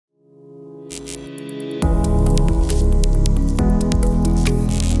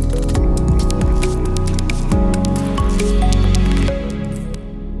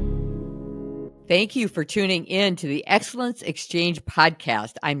Thank you for tuning in to the Excellence Exchange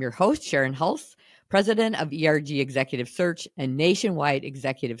podcast. I'm your host, Sharon Hulse, president of ERG Executive Search, a nationwide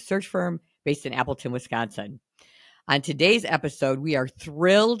executive search firm based in Appleton, Wisconsin. On today's episode, we are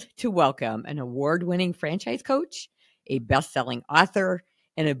thrilled to welcome an award-winning franchise coach, a best-selling author,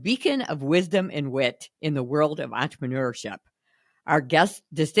 and a beacon of wisdom and wit in the world of entrepreneurship. Our guest's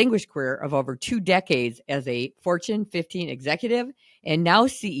distinguished career of over 2 decades as a Fortune 15 executive and now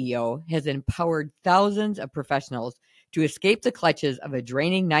CEO has empowered thousands of professionals to escape the clutches of a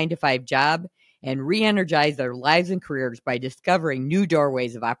draining 9-to-5 job and re-energize their lives and careers by discovering new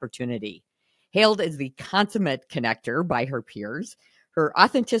doorways of opportunity. Hailed as the consummate connector by her peers, her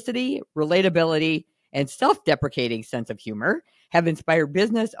authenticity, relatability, and self-deprecating sense of humor have inspired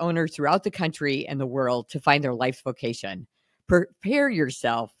business owners throughout the country and the world to find their life's vocation. Prepare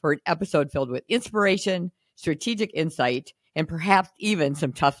yourself for an episode filled with inspiration, strategic insight, and perhaps even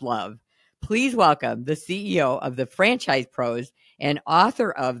some tough love. Please welcome the CEO of the Franchise Pros and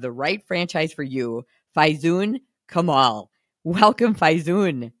author of The Right Franchise for You, Faizun Kamal. Welcome,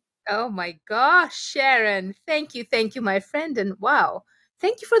 Faizun. Oh my gosh, Sharon. Thank you, my friend. And wow,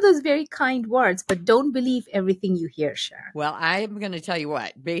 thank you for those very kind words, but don't believe everything you hear, Sharon. Well, I'm going to tell you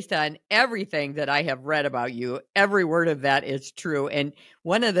what, based on everything that I have read about you, every word of that is true. And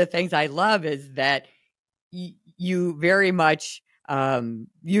one of the things I love is that you very much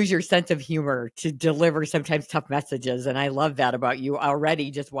use your sense of humor to deliver sometimes tough messages. And I love that about you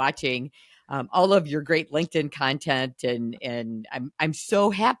already, just watching all of your great LinkedIn content. And I'm so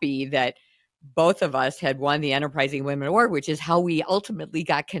happy that both of us had won the Enterprising Women Award, which is how we ultimately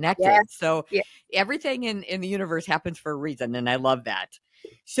got connected. Yes. So Yeah. Everything in the universe happens for a reason. And I love that.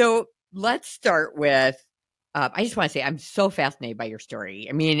 So let's start with, I just want to say, I'm so fascinated by your story.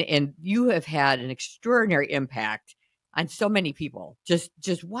 I mean, and you have had an extraordinary impact on so many people, just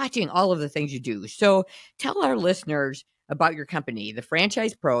watching all of the things you do. So tell our listeners about your company, the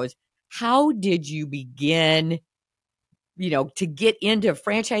Franchise Pros. How did you begin, to get into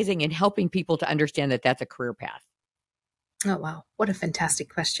franchising and helping people to understand that that's a career path? Oh, wow. What a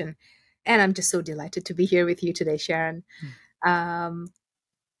fantastic question. And I'm just so delighted to be here with you today, Sharon.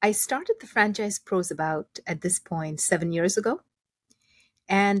 I started the Franchise Pros about, at this point, 7 years ago.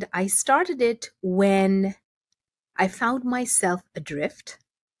 And I started it when I found myself adrift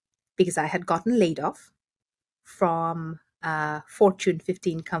because I had gotten laid off from a Fortune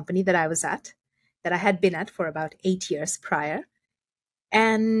 15 company that I was at, that I had been at for about 8 years prior.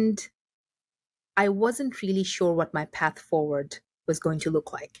 And I wasn't really sure what my path forward was going to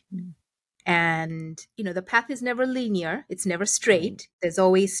look like. And, the path is never linear. It's never straight. There's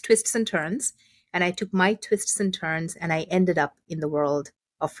always twists and turns. And I took my twists and turns and I ended up in the world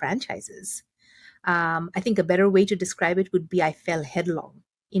of franchises. I think a better way to describe it would be I fell headlong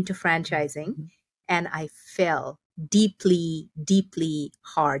into franchising and I fell deeply, deeply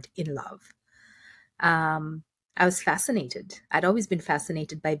hard in love. I was fascinated. I'd always been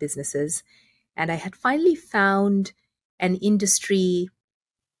fascinated by businesses. And I had finally found an industry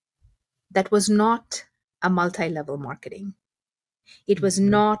that was not a multi-level marketing. It was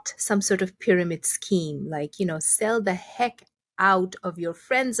not some sort of pyramid scheme, like, sell the heck out of your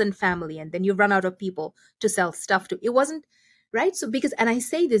friends and family, and then you run out of people to sell stuff to. It wasn't, right? So and I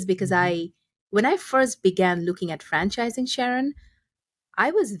say this because when I first began looking at franchising, Sharon,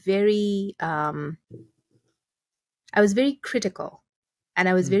 I was very critical, and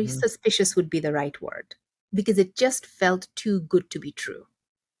I was very suspicious would be the right word, because it just felt too good to be true.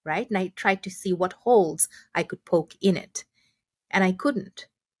 Right? And I tried to see what holes I could poke in it. And I couldn't.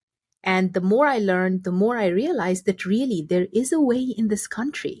 And the more I learned, the more I realized that really there is a way in this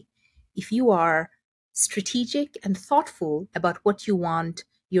country. If you are strategic and thoughtful about what you want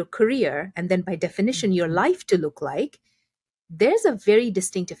your career, and then by definition, your life to look like, there's a very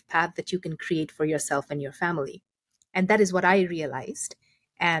distinctive path that you can create for yourself and your family. And that is what I realized.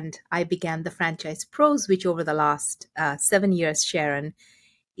 And I began the Franchise Pros, which over the last 7 years, Sharon,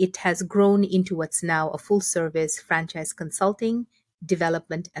 it has grown into what's now a full-service franchise consulting,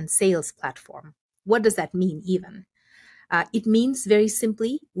 development, and sales platform. What does that mean even? It means very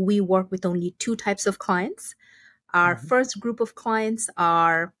simply, we work with only 2 types of clients. Our first group of clients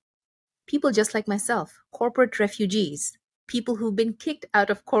are people just like myself, corporate refugees, people who've been kicked out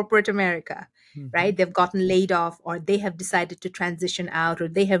of corporate America, right? They've gotten laid off, or they have decided to transition out, or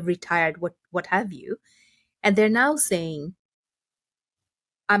they have retired, what have you. And they're now saying,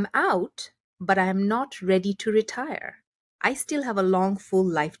 I'm out, but I'm not ready to retire. I still have a long, full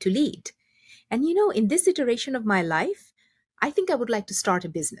life to lead. And in this iteration of my life, I think I would like to start a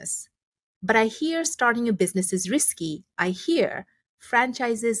business. But I hear starting a business is risky. I hear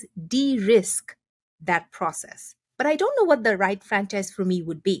franchises de-risk that process. But I don't know what the right franchise for me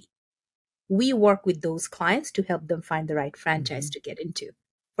would be. We work with those clients to help them find the right franchise to get into.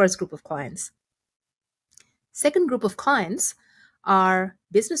 First group of clients. Second group of clients are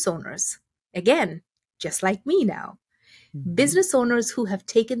business owners. Again, just like me now. Business owners who have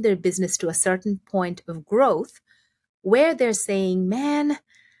taken their business to a certain point of growth where they're saying, man,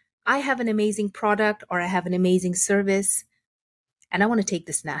 I have an amazing product or I have an amazing service and I want to take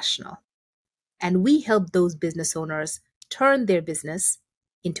this national. And we help those business owners turn their business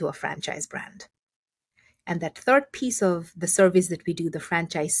into a franchise brand. And that third piece of the service that we do, the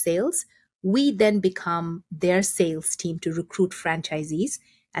franchise sales, we then become their sales team to recruit franchisees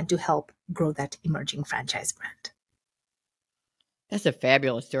and to help grow that emerging franchise brand. That's a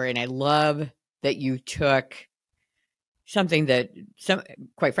fabulous story. And I love that you took something that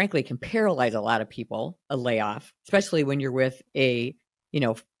quite frankly, can paralyze a lot of people, a layoff, especially when you're with a,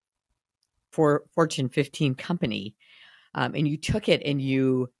 Fortune 15 company. And you took it and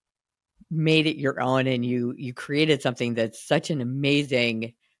you made it your own, and you created something that's such an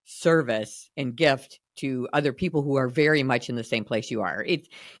amazing service and gift to other people who are very much in the same place you are. It's,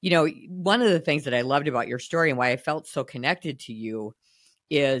 one of the things that I loved about your story and why I felt so connected to you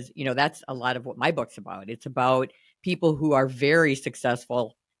is, that's a lot of what my book's about. It's about people who are very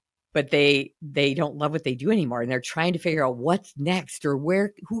successful, but they don't love what they do anymore. And they're trying to figure out what's next or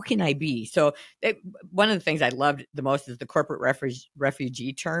who can I be? So one of the things I loved the most is the corporate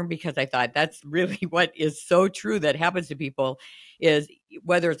refugee term, because I thought that's really what is so true that happens to people is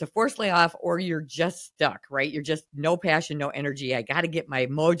whether it's a forced layoff or you're just stuck, right? You're just no passion, no energy. I got to get my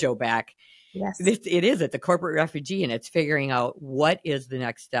mojo back. Yes. It's a corporate refugee, and it's figuring out what is the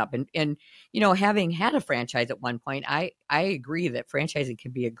next step. And having had a franchise at one point, I agree that franchising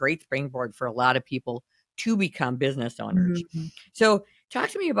can be a great springboard for a lot of people to become business owners. Mm-hmm. So talk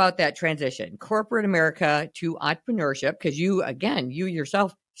to me about that transition, corporate America to entrepreneurship, because you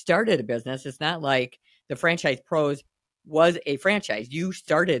yourself started a business. It's not like the Franchise Pros was a franchise. You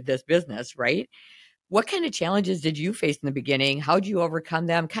started this business, right? What kind of challenges did you face in the beginning? How did you overcome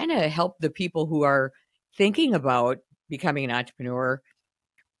them? Kind of help the people who are thinking about becoming an entrepreneur.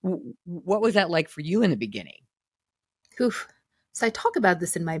 What was that like for you in the beginning? Oof. So I talk about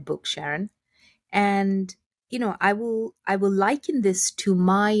this in my book, Sharon. And, I will liken this to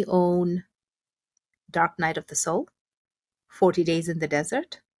my own dark night of the soul, 40 days in the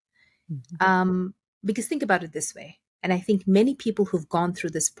desert. Mm-hmm. Because think about it this way. And I think many people who've gone through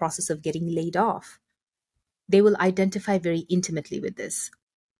this process of getting laid off, they will identify very intimately with this.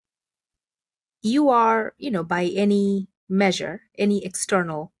 You are, by any measure, any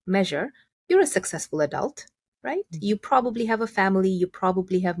external measure, you're a successful adult, right? Mm-hmm. You probably have a family. You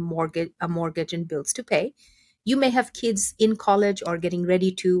probably have a mortgage and bills to pay. You may have kids in college or getting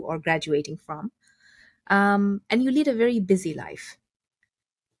ready to or graduating from. And you lead a very busy life.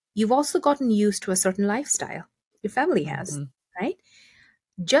 You've also gotten used to a certain lifestyle. Your family has, mm-hmm. right?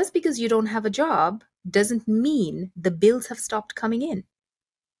 Just because you don't have a job doesn't mean the bills have stopped coming in.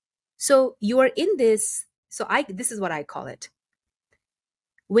 So you are in this. So this is what I call it.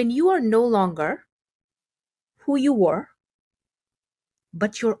 When you are no longer who you were,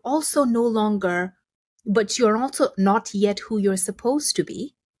 but you're also not yet who you're supposed to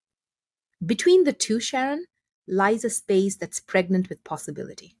be. Between the two, Sharon, lies a space that's pregnant with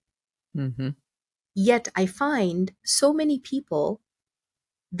possibility. Mm-hmm. Yet I find so many people,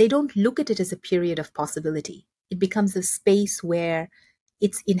 they don't look at it as a period of possibility. It becomes a space where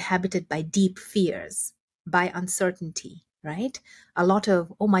it's inhabited by deep fears, by uncertainty, right? A lot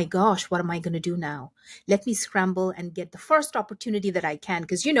of, oh my gosh, what am I going to do now? Let me scramble and get the first opportunity that I can,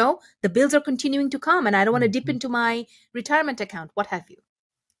 because, the bills are continuing to come and I don't want to dip into my retirement account, what have you.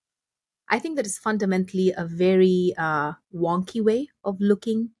 I think that is fundamentally a very wonky way of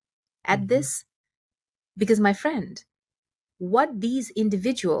looking at mm-hmm. this, because my friend, what these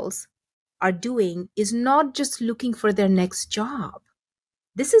individuals are doing is not just looking for their next job.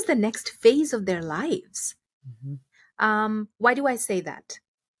 This is the next phase of their lives. Mm-hmm. Why do I say that?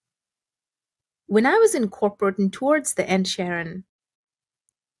 When I was in corporate and towards the end, Sharon,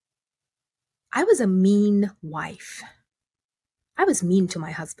 I was a mean wife. I was mean to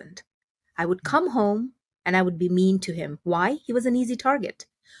my husband. I would come home and I would be mean to him. Why? He was an easy target.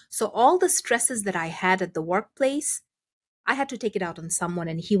 So all the stresses that I had at the workplace, I had to take it out on someone,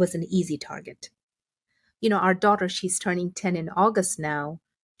 and he was an easy target. Our daughter, she's turning 10 in August now.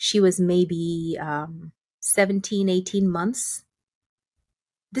 She was maybe 17, 18 months.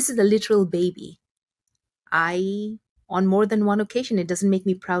 This is a literal baby. On more than one occasion, it doesn't make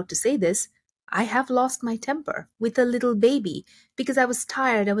me proud to say this, I have lost my temper with a little baby because I was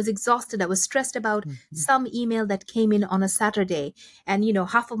tired, I was exhausted, I was stressed about some email that came in on a Saturday, and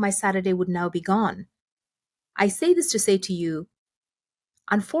half of my Saturday would now be gone. I say this to say to you,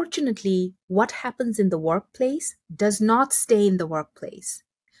 unfortunately, what happens in the workplace does not stay in the workplace.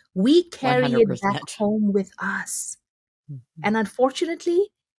 We carry it back 100%. home with us. And unfortunately,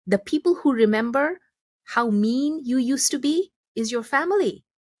 the people who remember how mean you used to be is your family.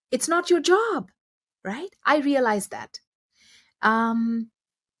 It's not your job, right? I realized that.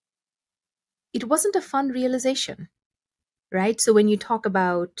 It wasn't a fun realization, right? So when you talk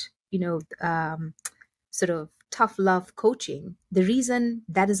about, sort of tough love coaching, the reason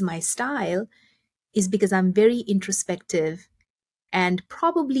that is my style is because I'm very introspective and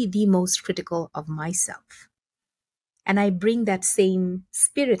probably the most critical of myself. And I bring that same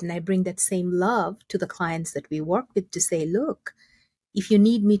spirit and I bring that same love to the clients that we work with to say, look, if you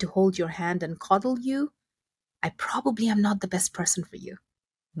need me to hold your hand and coddle you, I probably am not the best person for you.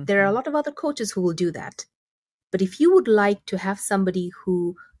 There are a lot of other coaches who will do that. But if you would like to have somebody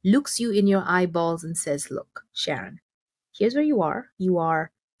who looks you in your eyeballs and says, look, Sharon, here's where you are. You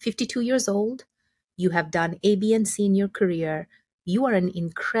are 52 years old. You have done A, B, and C in your career. You are an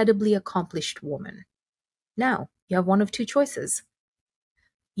incredibly accomplished woman. Now, you have one of two choices.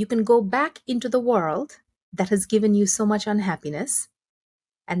 You can go back into the world that has given you so much unhappiness,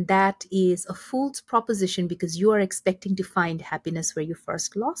 and that is a fool's proposition because you are expecting to find happiness where you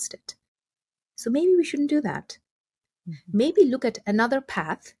first lost it. So maybe we shouldn't do that. Maybe look at another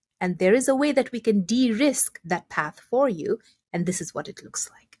path, and there is a way that we can de-risk that path for you, and this is what it looks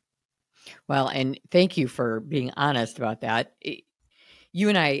like. Well, and thank you for being honest about that. You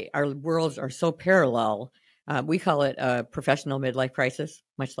and I, our worlds are so parallel. We call it a professional midlife crisis,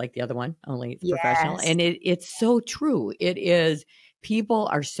 much like the other one, only it's professional. And it's so true. It is, people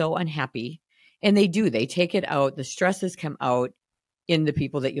are so unhappy, and they take it out. The stresses come out in the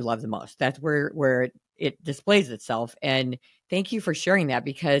people that you love the most. That's where it displays itself. And thank you for sharing that,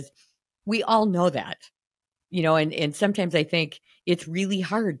 because we all know that, and sometimes I think it's really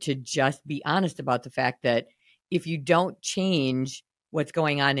hard to just be honest about the fact that if you don't change what's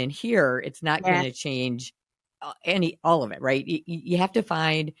going on in here, it's not going to change all of it, right? You have to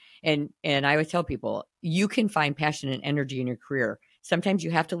find, and I always tell people, you can find passion and energy in your career. Sometimes you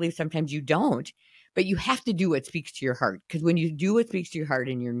have to leave, sometimes you don't, but you have to do what speaks to your heart, because when you do what speaks to your heart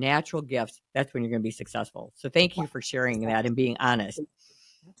and your natural gifts, that's when you're going to be successful. So thank you for sharing that and being honest.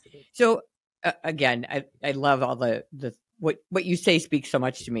 So again, I love all the what you say speaks so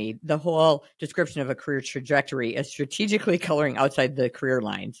much to me. The whole description of a career trajectory is strategically coloring outside the career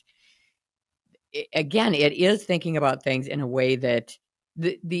lines. Again, it is thinking about things in a way that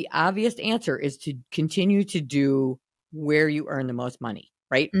the obvious answer is to continue to do where you earn the most money,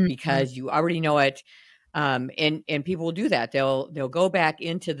 right? Because you already know it. And people will do that. They'll go back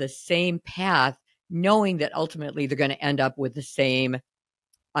into the same path, knowing that ultimately they're going to end up with the same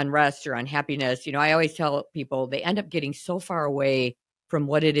unrest or unhappiness. I always tell people they end up getting so far away from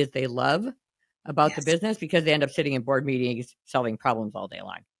what it is they love about the business, because they end up sitting in board meetings solving problems all day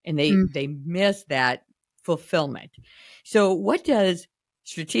long, and they miss that fulfillment. So what does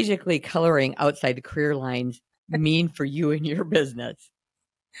strategically coloring outside the career lines mean for you and your business?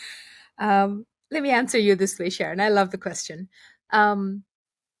 Let me answer you this way, Sharon. I love the question.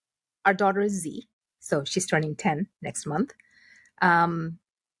 Our daughter is Z, so she's turning 10 next month.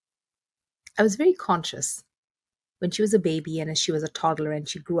 I was very conscious when she was a baby and as she was a toddler and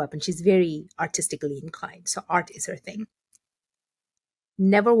she grew up, and she's very artistically inclined. So art is her thing.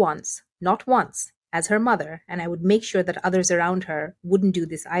 Never once, not once, as her mother, and I would make sure that others around her wouldn't do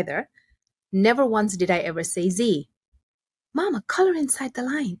this either, never once did I ever say, Z, Mama, color inside the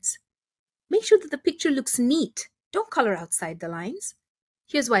lines. Make sure that the picture looks neat. Don't color outside the lines.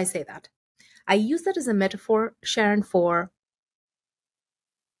 Here's why I say that. I use that as a metaphor, Sharon, for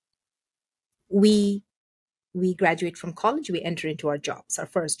we graduate from college, we enter into our jobs, our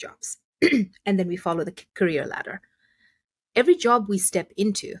first jobs, and then we follow the career ladder. Every job we step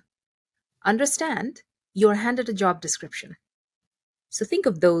into, understand you're handed a job description. So think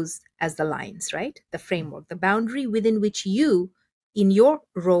of those as the lines, right? The framework, the boundary within which you, in your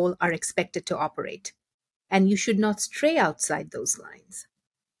role, are expected to operate. And you should not stray outside those lines.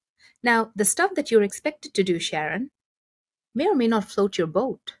 Now, the stuff that you're expected to do, Sharon, may or may not float your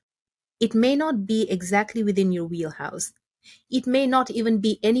boat. It may not be exactly within your wheelhouse. It may not even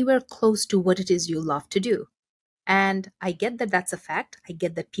be anywhere close to what it is you love to do. And I get that that's a fact. I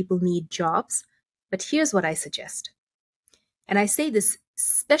get that people need jobs. But here's what I suggest. And I say this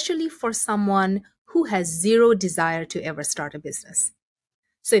especially for someone who has zero desire to ever start a business.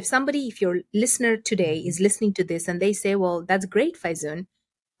 So if your listener today is listening to this and they say, well, that's great, Faizun,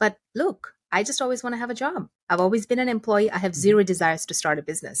 but look, I just always want to have a job. I've always been an employee. I have zero desires to start a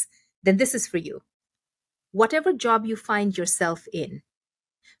business. Then this is for you. Whatever job you find yourself in,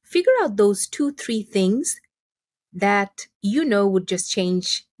 figure out those 2, 3 things that would just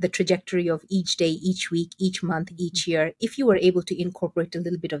change the trajectory of each day, each week, each month, each year, if you were able to incorporate a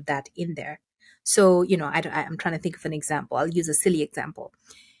little bit of that in there. So, I'm trying to think of an example. I'll use a silly example.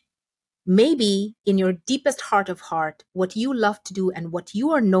 Maybe in your deepest heart of heart, what you love to do and what you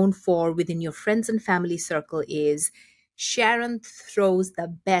are known for within your friends and family circle is Sharon throws the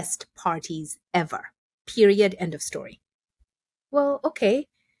best parties ever. Period. End of story. Well, okay,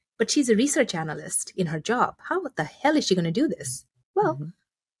 but she's a research analyst in her job. How the hell is she going to do this? Well,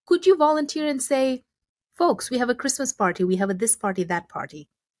 could you volunteer and say, folks, we have a Christmas party, we have a this party, that party.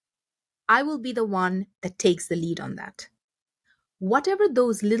 I will be the one that takes the lead on that. Whatever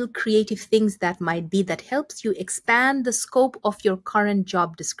those little creative things that might be that helps you expand the scope of your current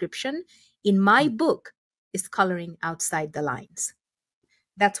job description, in my book, is coloring outside the lines.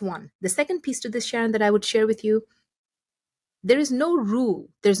 That's one. The second piece to this, Sharon, that I would share with you, there is no rule,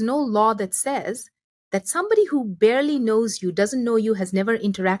 there's no law that says that somebody who barely knows you, doesn't know you, has never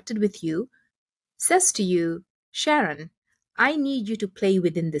interacted with you, says to you, Sharon, I need you to play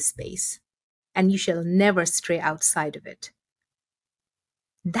within this space, and you shall never stray outside of it.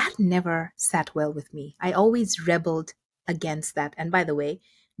 That never sat well with me. I always rebelled against that. And by the way,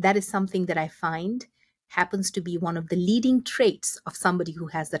 that is something that I find happens to be one of the leading traits of somebody who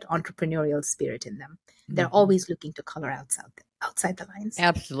has that entrepreneurial spirit in them. They're always looking to color outside the lines.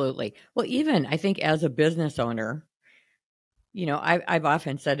 Absolutely. Well, even I think as a business owner, I've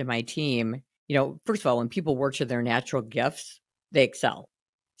often said to my team, first of all, when people work to their natural gifts, they excel.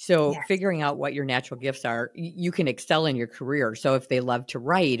 So figuring out what your natural gifts are, you can excel in your career. So if they love to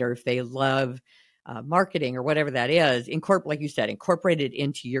write, or if they love marketing, or whatever that is, like you said, incorporate it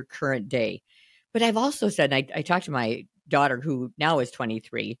into your current day. But I've also said, and I talked to my daughter, who now is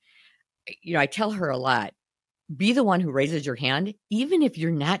 23, I tell her a lot, be the one who raises your hand, even if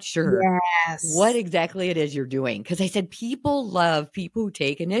you're not sure what exactly it is you're doing. Because I said, people love people who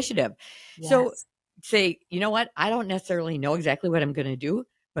take initiative. So say, you know what? I don't necessarily know exactly what I'm going to do,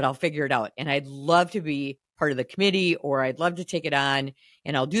 but I'll figure it out. And I'd love to be part of the committee, or I'd love to take it on,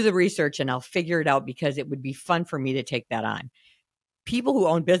 and I'll do the research and I'll figure it out, because it would be fun for me to take that on. People who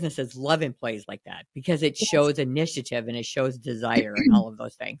own businesses love employees like that, because it shows initiative and it shows desire and all of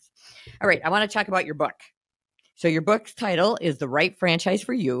those things. All right. I want to talk about your book. So your book's title is The Right Franchise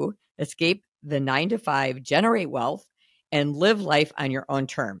for You: Escape the 9-to-5, Generate Wealth, and Live Life on Your Own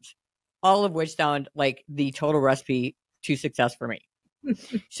Terms. All of which sound like the total recipe to success for me.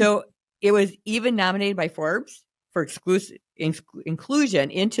 So it was even nominated by Forbes for exclusive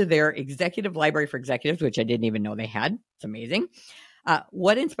inclusion into their executive library for executives, which I didn't even know they had. It's amazing.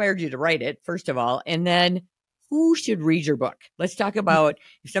 What inspired you to write it, first of all? And then who should read your book? Let's talk about,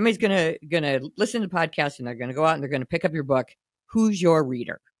 if somebody's gonna listen to the podcast and they're gonna go out and they're gonna pick up your book, who's your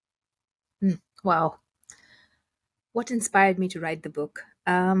reader? Wow. What inspired me to write the book?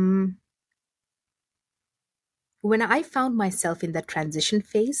 When I found myself in that transition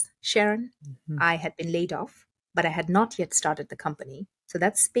phase, Sharon, I had been laid off, but I had not yet started the company. So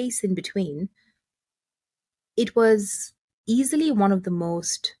that space in between, it was easily one of the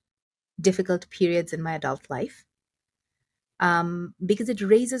most difficult periods in my adult life, because it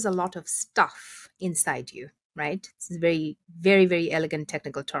raises a lot of stuff inside you, right? It's a very, very, very elegant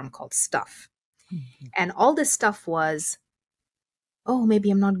technical term called stuff. And all this stuff was, oh,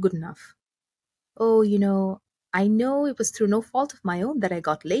 maybe I'm not good enough. Oh, I know it was through no fault of my own that I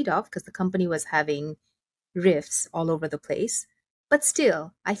got laid off, because the company was having rifts all over the place. But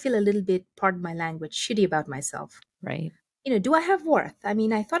still, I feel a little bit, pardon my language, shitty about myself. Right. Do I have worth? I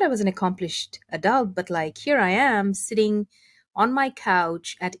mean, I thought I was an accomplished adult, but here I am sitting on my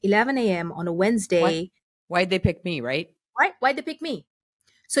couch at 11 a.m. on a Wednesday. Why'd they pick me, right? Right? Why'd they pick me?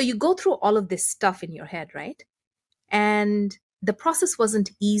 So you go through all of this stuff in your head, right? And the process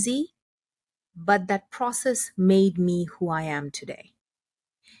wasn't easy, but that process made me who I am today.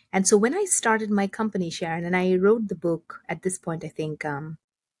 And so when I started my company, Sharon, and I wrote the book at this point, I think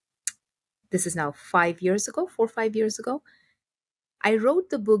this is now 5 years ago, 4 or 5 years ago, I wrote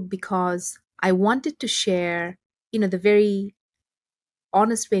the book because I wanted to share, the very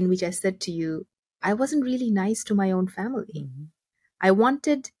honest way in which I said to you, I wasn't really nice to my own family. I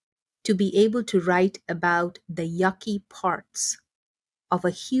wanted to be able to write about the yucky parts of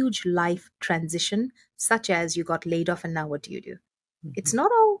a huge life transition, such as you got laid off and now what do you do? It's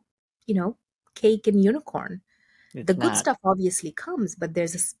not all, cake and unicorn. The It's good not. stuff obviously comes, but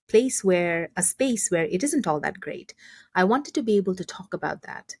there's a space where it isn't all that great. I wanted to be able to talk about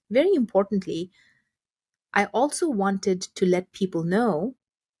that. Very importantly, I also wanted to let people know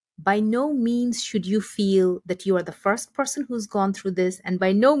by no means should you feel that you are the first person who's gone through this, and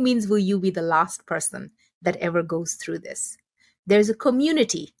by no means will you be the last person that ever goes through this. There's a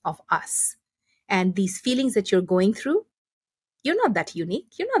community of us, and these feelings that you're going through, you're not that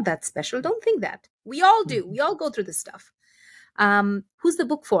unique. You're not that special. Don't think that. We all do. We all go through this stuff. Who's the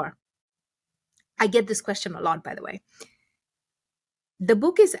book for? I get this question a lot, by the way. The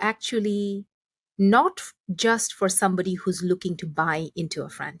book is actually not just for somebody who's looking to buy into a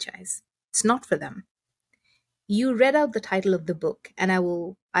franchise. It's not for them. You read out the title of the book, and I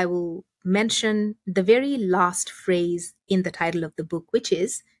will mention the very last phrase in the title of the book, which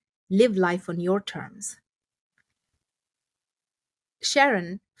is live life on your terms.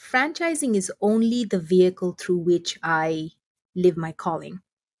 Sharon, franchising is only the vehicle through which I live my calling.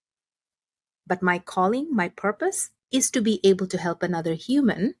 But my calling, my purpose, is to be able to help another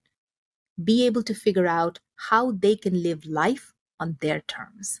human be able to figure out how they can live life on their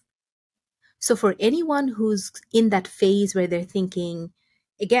terms. So for anyone who's in that phase where they're thinking,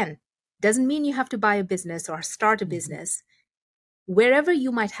 again, doesn't mean you have to buy a business or start a business. Wherever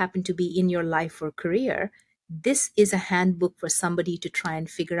you might happen to be in your life or career, this is a handbook for somebody to try and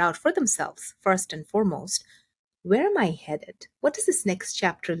figure out for themselves, first and foremost, where am I headed? What does this next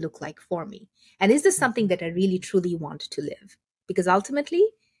chapter look like for me? And is this something that I really truly want to live? Because ultimately,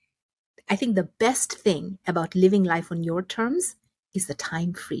 I think the best thing about living life on your terms is the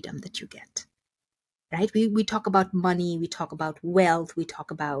time freedom that you get, right? We talk about money, we talk about wealth, we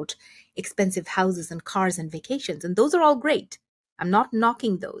talk about expensive houses and cars and vacations, and those are all great. I'm not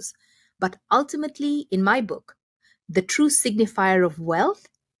knocking those. But ultimately, in my book, the true signifier of wealth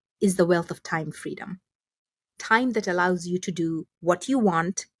is the wealth of time freedom. Time that allows you to do what you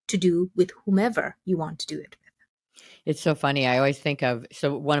want to do with whomever you want to do it with. It's so funny. I always think of,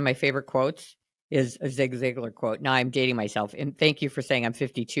 so one of my favorite quotes is a Zig Ziglar quote. Now I'm dating myself, and thank you for saying I'm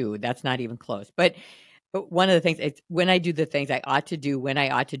 52. That's not even close. But one of the things, it's when I do the things I ought to do when I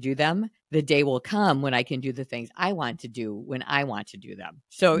ought to do them, the day will come when I can do the things I want to do when I want to do them.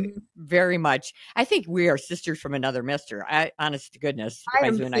 So very much, I think we are sisters from another mister. Honest to goodness,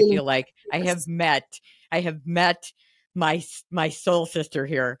 Faizun, I feel like I have met my soul sister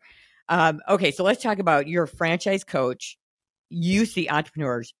here. Okay, so let's talk about your franchise coach. You see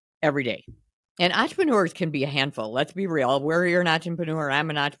entrepreneurs every day. And entrepreneurs can be a handful. Let's be real. You're an entrepreneur. I'm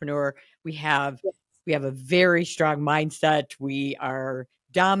an entrepreneur. We have a very strong mindset. We are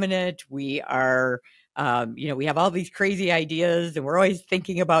dominant. We are, we have all these crazy ideas, and we're always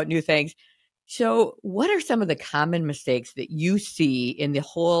thinking about new things. So what are some of the common mistakes that you see in the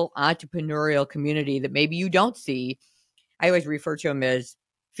whole entrepreneurial community that maybe you don't see? I always refer to them as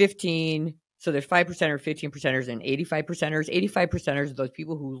 15. So there's 5% or 15 percenters and 85 percenters. 85 percenters are those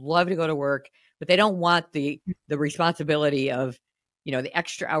people who love to go to work, but they don't want the responsibility of, the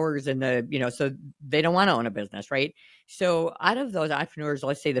extra hours and so they don't want to own a business, right? So out of those entrepreneurs,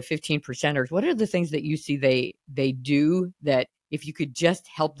 let's say the 15 percenters, what are the things that you see they do that if you could just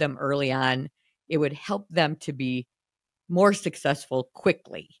help them early on, it would help them to be more successful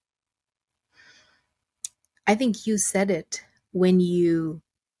quickly? I think you said it when you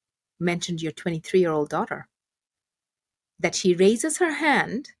mentioned your 23-year-old daughter, that she raises her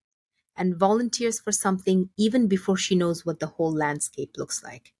hand and volunteers for something even before she knows what the whole landscape looks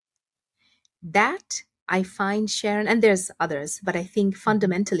like. That I find, Sharon, and there's others, but I think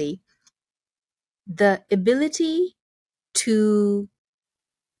fundamentally the ability to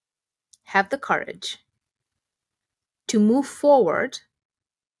have the courage to move forward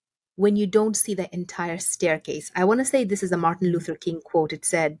when you don't see the entire staircase. I want to say this is a Martin Luther King quote. It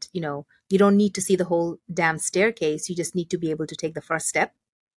said, you don't need to see the whole damn staircase. You just need to be able to take the first step,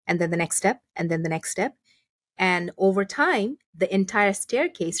 and then the next step, and then the next step. And over time, the entire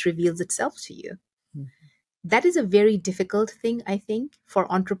staircase reveals itself to you. Mm-hmm. That is a very difficult thing, I think,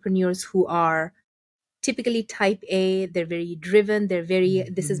 for entrepreneurs who are typically type A. They're very driven. They're very,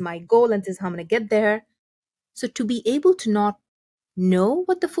 this is my goal and this is how I'm going to get there. So to be able to not know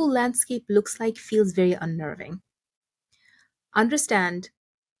what the full landscape looks like feels very unnerving. Understand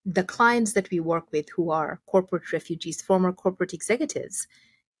the clients that we work with who are corporate refugees, former corporate executives,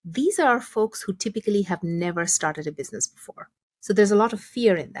 these are folks who typically have never started a business before. So there's a lot of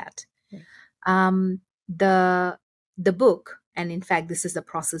fear in that. The book, and in fact, this is the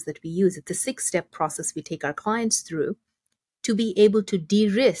process that we use. It's a 6-step process we take our clients through to be able to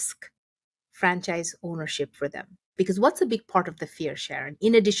de-risk franchise ownership for them. Because what's a big part of the fear, Sharon?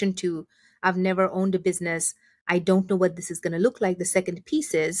 In addition to, I've never owned a business, I don't know what this is going to look like. The second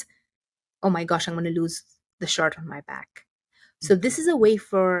piece is, oh my gosh, I'm going to lose the shirt on my back. So this is a way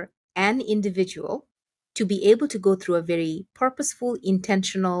for an individual to be able to go through a very purposeful,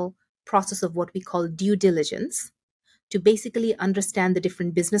 intentional process of what we call due diligence, to basically understand the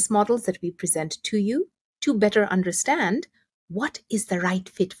different business models that we present to you, to better understand what is the right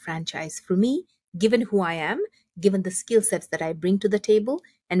fit franchise for me, given who I am, given the skill sets that I bring to the table,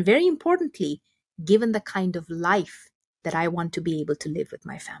 and very importantly, given the kind of life that I want to be able to live with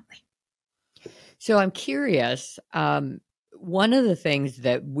my family. So I'm curious, one of the things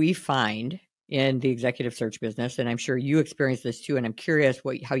that we find in the executive search business, and I'm sure you experience this too, and I'm curious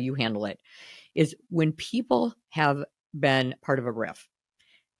how you handle it, is when people have been part of a riff,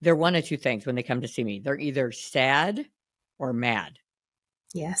 they're one of two things when they come to see me. They're either sad or mad.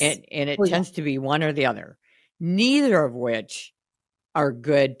 Yes. And it tends to be one or the other, neither of which are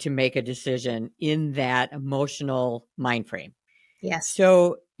good to make a decision in that emotional mind frame. Yes.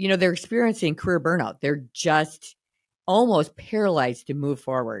 So, they're experiencing career burnout. They're just almost paralyzed to move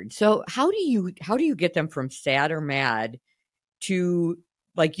forward. So how do you get them from sad or mad to,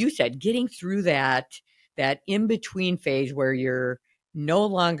 like you said, getting through that in-between phase where you're no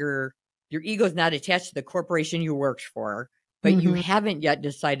longer, your ego's not attached to the corporation you worked for, but you haven't yet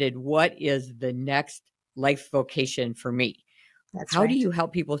decided what is the next life vocation for me. How do you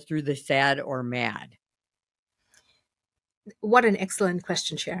help people through the sad or mad? What an excellent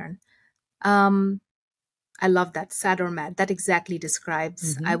question, Sharon. I love that, sad or mad. That exactly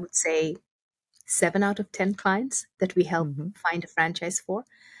describes, I would say, 7 out of 10 clients that we help find a franchise for.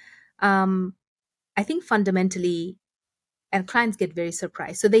 I think fundamentally, and clients get very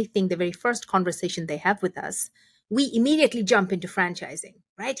surprised. So they think the very first conversation they have with us, we immediately jump into franchising,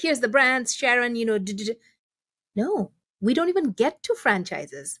 right? Here's the brands, Sharon, No, we don't even get to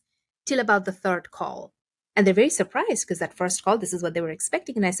franchises till about the third call. And they're very surprised because that first call, this is what they were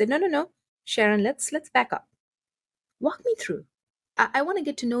expecting. And I said, no, Sharon, let's back up. Walk me through. I want to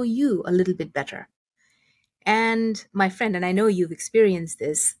get to know you a little bit better. And my friend, and I know you've experienced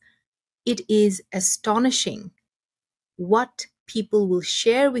this, it is astonishing what people will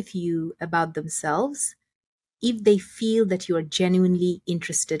share with you about themselves if they feel that you are genuinely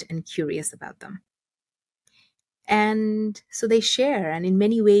interested and curious about them. And so they share, and in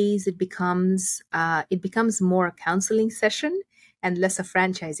many ways it becomes more a counseling session and less a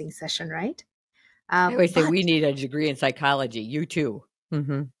franchising session, right? I always say we need a degree in psychology. You too.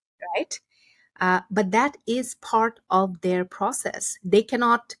 Right? But that is part of their process. They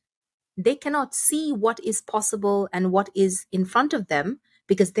cannot see what is possible and what is in front of them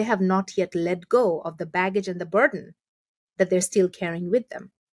because they have not yet let go of the baggage and the burden that they're still carrying with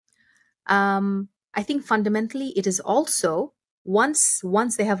them. I think fundamentally it is also once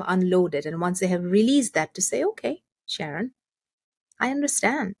they have unloaded and once they have released that to say, okay, Sharon, I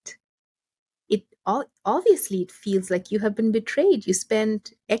understand. Obviously it feels like you have been betrayed. You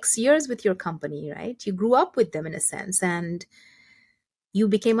spent X years with your company, right? You grew up with them in a sense, and you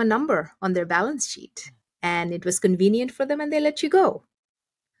became a number on their balance sheet, and it was convenient for them and they let you go.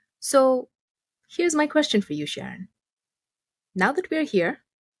 So here's my question for you, Sharon. Now that we're here,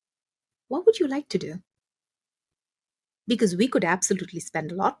 what would you like to do? Because we could absolutely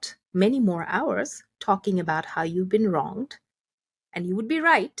spend many more hours talking about how you've been wronged, and you would be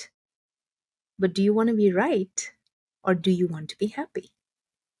right. But do you want to be right, or do you want to be happy?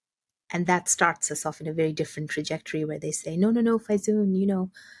 And that starts us off in a very different trajectory where they say, no, Faizun,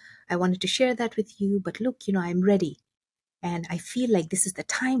 I wanted to share that with you, but look, I'm ready. And I feel like this is the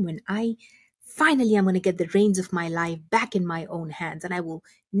time when I'm going to get the reins of my life back in my own hands, and I will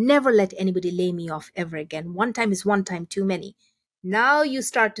never let anybody lay me off ever again. One time is one time too many. Now you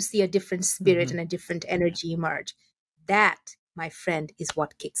start to see a different spirit and a different energy emerge. That, my friend, is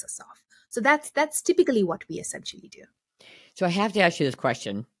what kicks us off. So that's typically what we essentially do. So I have to ask you this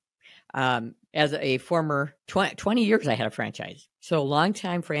question. As a former 20 years, I had a franchise. So a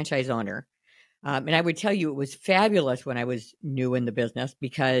longtime franchise owner. And I would tell you it was fabulous when I was new in the business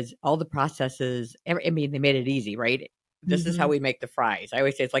because all the processes, they made it easy, right? This is how we make the fries. I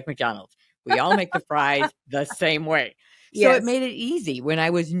always say it's like McDonald's. We all make the fries the same way. So it made it easy when I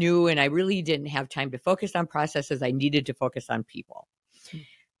was new and I really didn't have time to focus on processes. I needed to focus on people.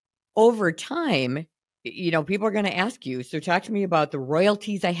 Over time, people are going to ask you, so talk to me about the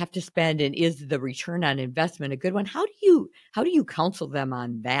royalties I have to spend and is the return on investment a good one? How do you counsel them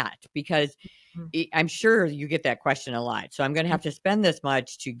on that? Because I'm sure you get that question a lot. So I'm going to have to spend this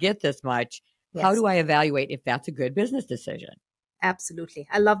much to get this much. Yes. How do I evaluate if that's a good business decision? Absolutely.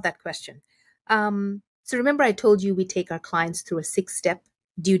 I love that question. So remember I told you we take our clients through a 6-step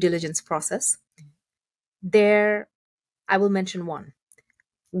due diligence process. I will mention one.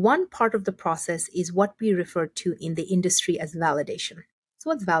 One part of the process is what we refer to in the industry as validation. So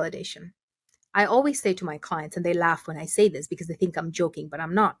what's validation? I always say to my clients, and they laugh when I say this because they think I'm joking, but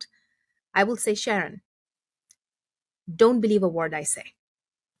I'm not. I will say, Sharon, don't believe a word I say.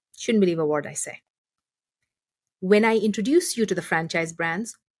 Shouldn't believe a word I say. When I introduce you to the franchise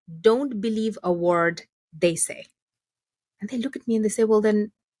brands, don't believe a word they say. And they look at me and they say, well,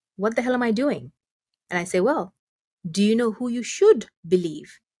 then what the hell am I doing? And I say, well, do you know who you should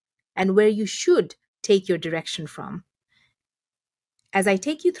believe and where you should take your direction from? As I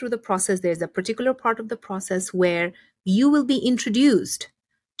take you through the process, there's a particular part of the process where you will be introduced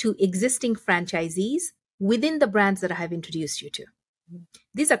to existing franchisees within the brands that I have introduced you to.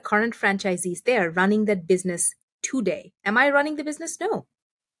 These are current franchisees. They are running that business today. Am I running the business? No.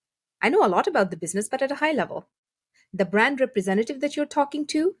 I know a lot about the business, but at a high level. The brand representative that you're talking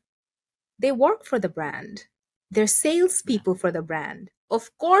to, they work for the brand. They're salespeople for the brand.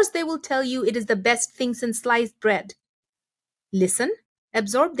 Of course, they will tell you it is the best thing since sliced bread. Listen,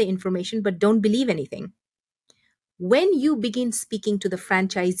 absorb the information, but don't believe anything. When you begin speaking to the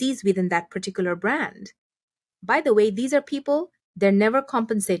franchisees within that particular brand, by the way, these are people, they're never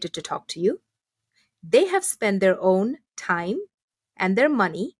compensated to talk to you. They have spent their own time and their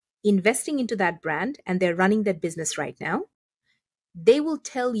money investing into that brand, and they're running that business right now. They will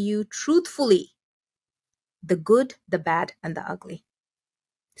tell you truthfully the good, the bad, and the ugly.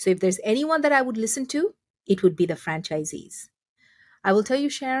 So if there's anyone that I would listen to, it would be the franchisees. I will tell you,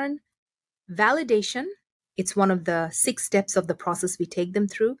 Sharon, validation, it's one of the 6 steps of the process we take them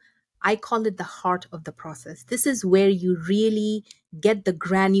through. I call it the heart of the process. This is where you really get the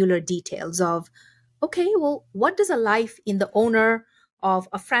granular details of, okay, well, what does a life in the owner of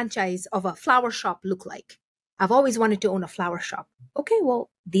a franchise of a flower shop look like? I've always wanted to own a flower shop. Okay,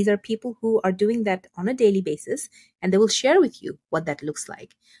 well, these are people who are doing that on a daily basis, and they will share with you what that looks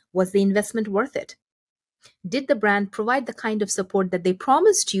like. Was the investment worth it? Did the brand provide the kind of support that they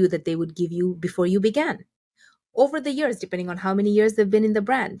promised you that they would give you before you began? Over the years, depending on how many years they've been in the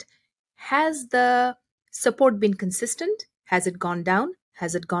brand, has the support been consistent? Has it gone down?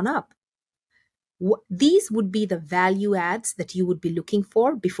 Has it gone up? These would be the value adds that you would be looking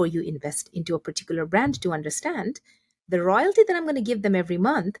for before you invest into a particular brand to understand the royalty that I'm going to give them every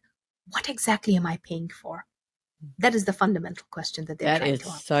month. What exactly am I paying for? That is the fundamental question that they're trying to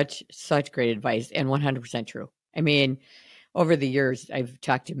answer. That is such great advice and 100% true. I mean, over the years, I've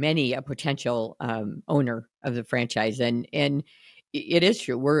talked to many a potential owner of the franchise, and it is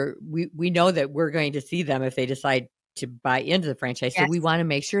true. We know that we're going to see them if they decide to buy into the franchise. Yes. So we want to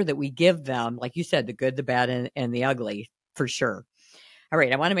make sure that we give them, like you said, the good, the bad, and the ugly for sure. All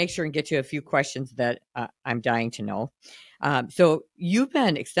right, I want to make sure and get you a few questions that I'm dying to know. So you've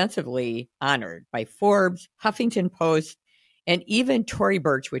been extensively honored by Forbes, Huffington Post, and even Tory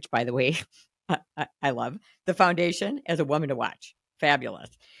Burch, which, by the way, I love, the foundation as a woman to watch. Fabulous.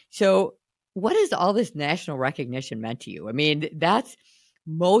 So what has all this national recognition meant to you? I mean,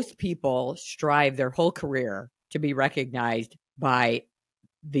 most people strive their whole career to be recognized by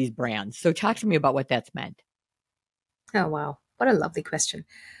these brands. So talk to me about what that's meant. Oh, wow. What a lovely question.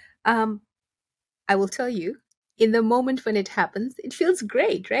 I will tell you, in the moment when it happens, it feels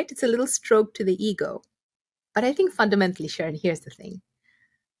great, right? It's a little stroke to the ego. But I think fundamentally, Sharon, here's the thing.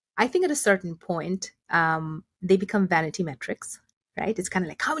 I think at a certain point, they become vanity metrics, right? It's kind of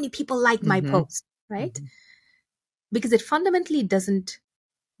like, how many people like my post, right? Because it fundamentally doesn't,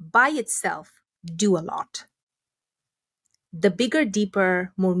 by itself, do a lot. The bigger,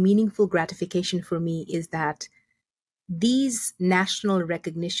 deeper, more meaningful gratification for me is that these national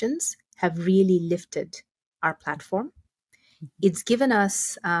recognitions have really lifted our platform. It's given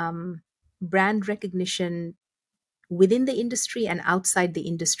us brand recognition within the industry and outside the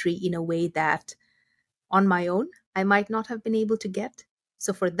industry in a way that on my own, I might not have been able to get.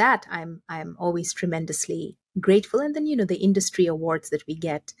 So for that, I'm always tremendously grateful. And then, the industry awards that we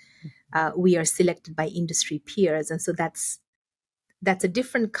get, we are selected by industry peers. And so that's a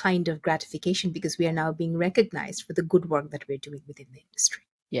different kind of gratification because we are now being recognized for the good work that we're doing within the industry.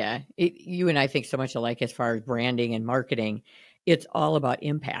 Yeah. You and I think so much alike as far as branding and marketing. It's all about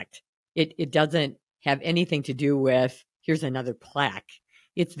impact. It doesn't have anything to do with, here's another plaque.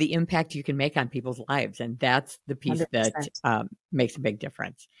 It's the impact you can make on people's lives. And that's the piece 100%. That makes a big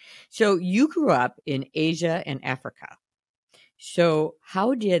difference. So you grew up in Asia and Africa. So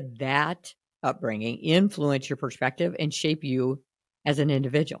how did that upbringing influence your perspective and shape you as an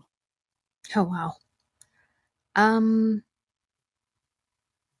individual? Oh, wow.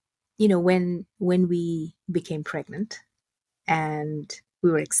 When we became pregnant and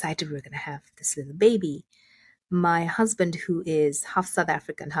We were excited we were going to have this little baby. My husband, who is half South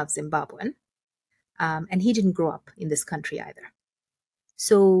African, half Zimbabwean, and he didn't grow up in this country either.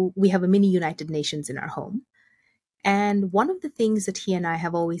 So we have a mini United Nations in our home. And one of the things that he and I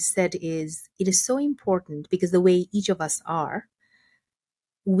have always said is it is so important because the way each of us are,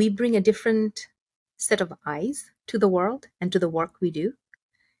 we bring a different set of eyes to the world and to the work we do.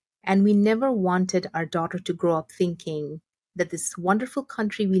 And we never wanted our daughter to grow up thinking that this wonderful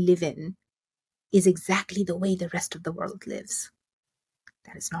country we live in is exactly the way the rest of the world lives.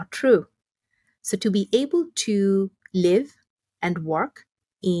 That is not true. So to be able to live and work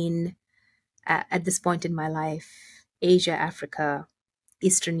in, at this point in my life, Asia, Africa,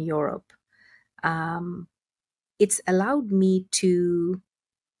 Eastern Europe, it's allowed me to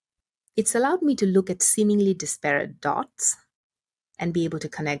look at seemingly disparate dots and be able to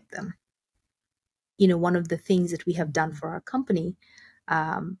connect them. You know, one of the things that we have done for our company,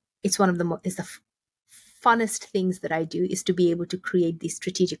 it's one of the funnest things that I do is to be able to create these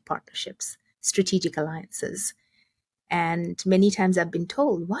strategic partnerships, strategic alliances. And many times I've been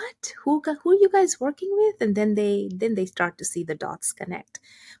told, "What? Who are you guys working with?" And then they start to see the dots connect.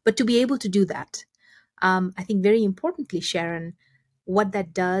 But to be able to do that, I think very importantly, Sharon, what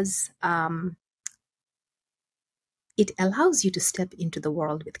that does, it allows you to step into the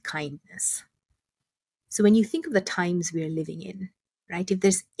world with kindness. So when you think of the times we are living in, right? If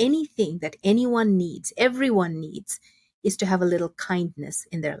there's anything that anyone needs, everyone needs, is to have a little kindness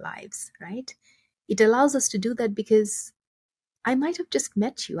in their lives, right? It allows us to do that because I might have just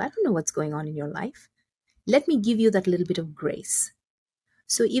met you. I don't know what's going on in your life. Let me give you that little bit of grace.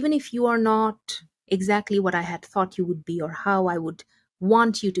 So even if you are not exactly what I had thought you would be or how I would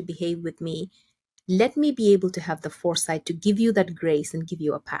want you to behave with me, let me be able to have the foresight to give you that grace and give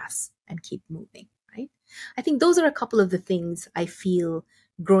you a pass and keep moving, right? I think those are a couple of the things I feel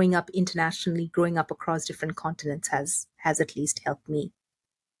growing up internationally, growing up across different continents has at least helped me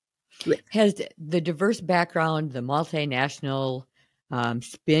with. Has the diverse background, the multinational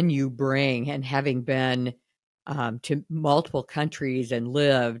spin you bring, and having been to multiple countries and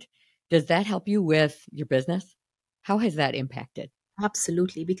lived, does that help you with your business? How has that impacted?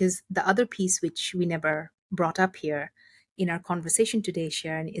 Absolutely, because the other piece which we never brought up here in our conversation today,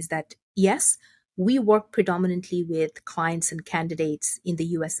 Sharon, is that yes, we work predominantly with clients and candidates in the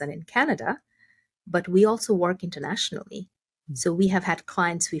US and in Canada, but we also work internationally. So we have had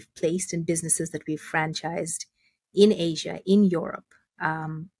clients we've placed in businesses that we've franchised in Asia, in Europe,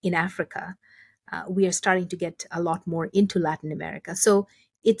 in Africa. We are starting to get a lot more into Latin America. So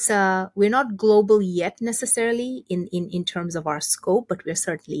it's we're not global yet necessarily in terms of our scope, but we're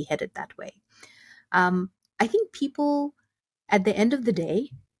certainly headed that way. I think people, at the end of the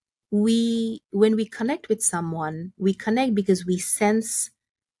day, when we connect with someone, we connect because we sense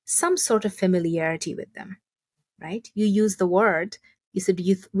some sort of familiarity with them, right? You use the word, you said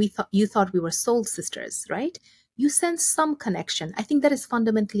you thought we were soul sisters, right? You sense some connection. I think that is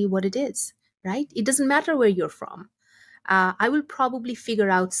fundamentally what it is, right? It doesn't matter where you're from. I will probably figure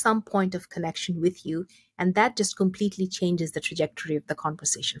out some point of connection with you, and that just completely changes the trajectory of the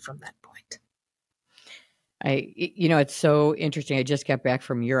conversation from that point. It's so interesting. I just got back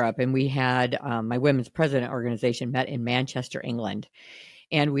from Europe, and we had my women's president organization met in Manchester, England,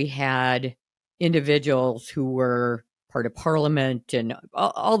 and we had individuals who were part of parliament and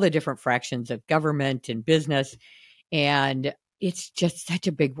all the different fractions of government and business. And it's just such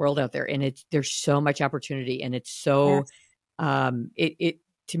a big world out there, and there's so much opportunity, and it's so Yes.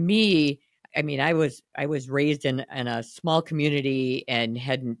 to me, I mean, I was raised in a small community and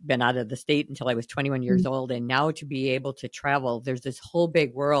hadn't been out of the state until I was 21 years old. And now to be able to travel, there's this whole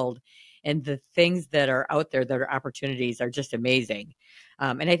big world, and the things that are out there that are opportunities are just amazing.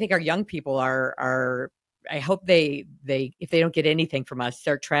 And I think our young people are I hope they if they don't get anything from us,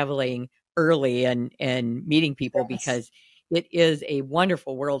 start traveling early and meeting people, Yes. because it is a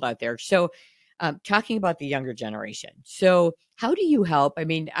wonderful world out there. So talking about the younger generation. So how do you help? I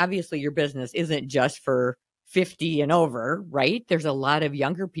mean, obviously your business isn't just for 50 and over, right? There's a lot of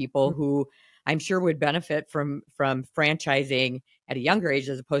younger people who I'm sure would benefit from franchising at a younger age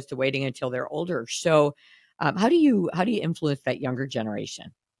as opposed to waiting until they're older. So how do you influence that younger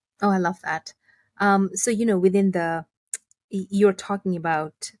generation? Oh, I love that. So, within you're talking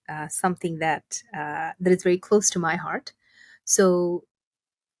about something that is very close to my heart. So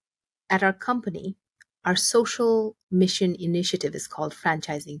at our company, our social mission initiative is called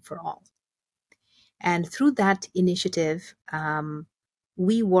Franchising for All. And through that initiative,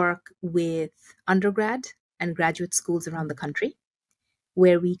 we work with undergrad and graduate schools around the country,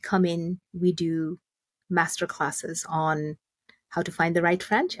 where we come in, we do master classes on how to find the right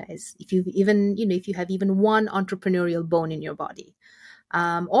franchise. If you've even, if you have even one entrepreneurial bone in your body,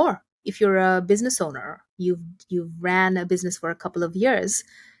 or if you're a business owner, you've ran a business for a couple of years,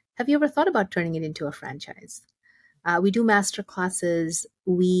 have you ever thought about turning it into a franchise? We do master classes.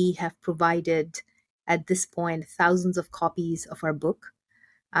 We have provided at this point thousands of copies of our book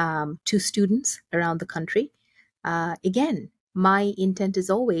to students around the country. Again, my intent is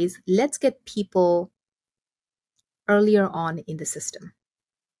always, let's get people earlier on in the system.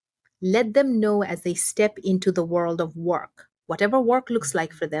 Let them know as they step into the world of work, whatever work looks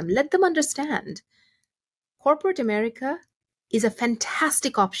like for them, let them understand corporate America is a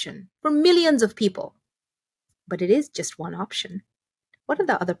fantastic option for millions of people, but it is just one option. What are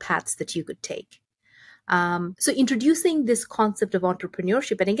the other paths that you could take? So introducing this concept of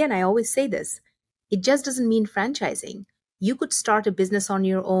entrepreneurship, and again, I always say this, it just doesn't mean franchising. You could start a business on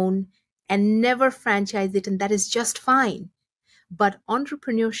your own and never franchise it, and that is just fine. But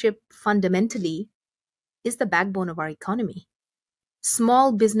entrepreneurship fundamentally is the backbone of our economy.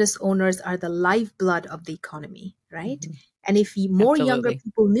 Small business owners are the lifeblood of the economy, right? Mm-hmm. And if more Absolutely. younger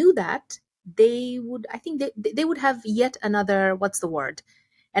people knew that, they would, I think they would have yet another,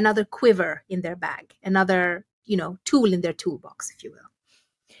 another quiver in their bag, another, tool in their toolbox, if you will.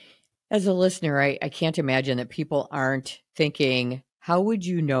 As a listener, I can't imagine that people aren't thinking, how would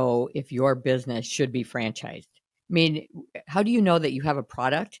you know if your business should be franchised? I mean, how do you know that you have a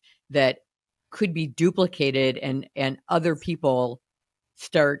product that could be duplicated and other people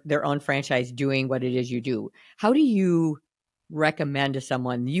start their own franchise doing what it is you do? How do you recommend to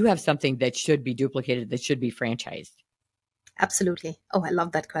someone, you have something that should be duplicated, that should be franchised? Absolutely. Oh, I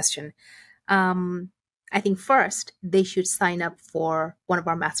love that question. I think first they should sign up for one of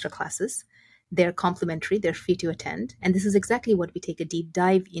our master classes. They're complimentary, they're free to attend. And this is exactly what we take a deep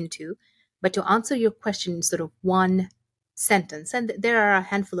dive into. But to answer your question in sort of one sentence, and there are a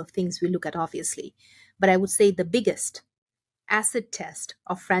handful of things we look at, obviously, but I would say the biggest acid test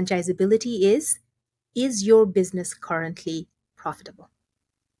of franchisability is your business currently profitable?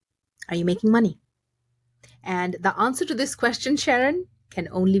 Are you making money? And the answer to this question, Sharon, can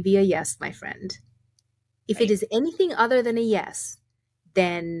only be a yes, my friend. If it is anything other than a yes,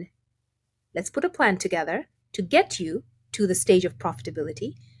 then let's put a plan together to get you to the stage of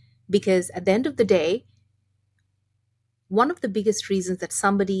profitability. Because at the end of the day, one of the biggest reasons that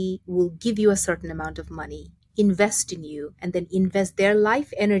somebody will give you a certain amount of money, invest in you, and then invest their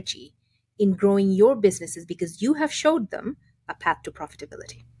life energy in growing your business is because you have showed them a path to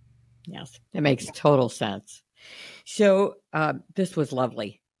profitability. Yes, that makes total sense. So this was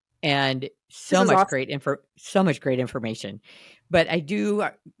lovely, and so much great information. But I do,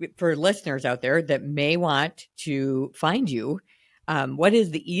 for listeners out there that may want to find you, what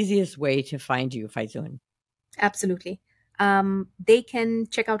is the easiest way to find you, Faizun? Absolutely. They can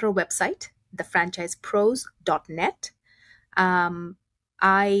check out our website, thefranchisepros.net.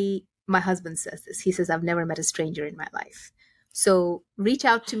 My husband says this. He says, I've never met a stranger in my life. So reach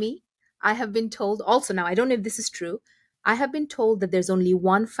out to me. I have been told also, now I don't know if this is true, I have been told that there's only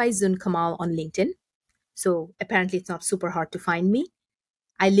one Faizun Kamal on LinkedIn. So apparently it's not super hard to find me.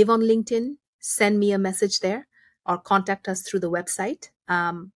 I live on LinkedIn. Send me a message there or contact us through the website.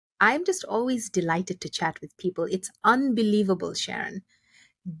 I'm just always delighted to chat with people. It's unbelievable, Sharon,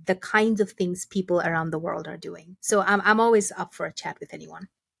 the kinds of things people around the world are doing. So I'm always up for a chat with anyone.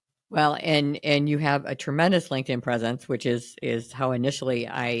 Well, and you have a tremendous LinkedIn presence, which is how initially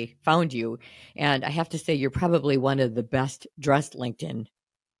I found you. And I have to say, you're probably one of the best dressed LinkedIn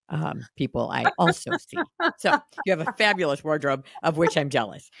people I also see. So you have a fabulous wardrobe, of which I'm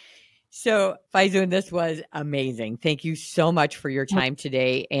jealous. So Faizun, this was amazing. Thank you so much for your time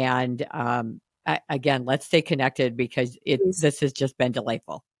today. And again, let's stay connected because this has just been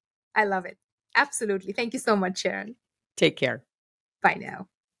delightful. I love it. Absolutely. Thank you so much, Sharon. Take care. Bye now.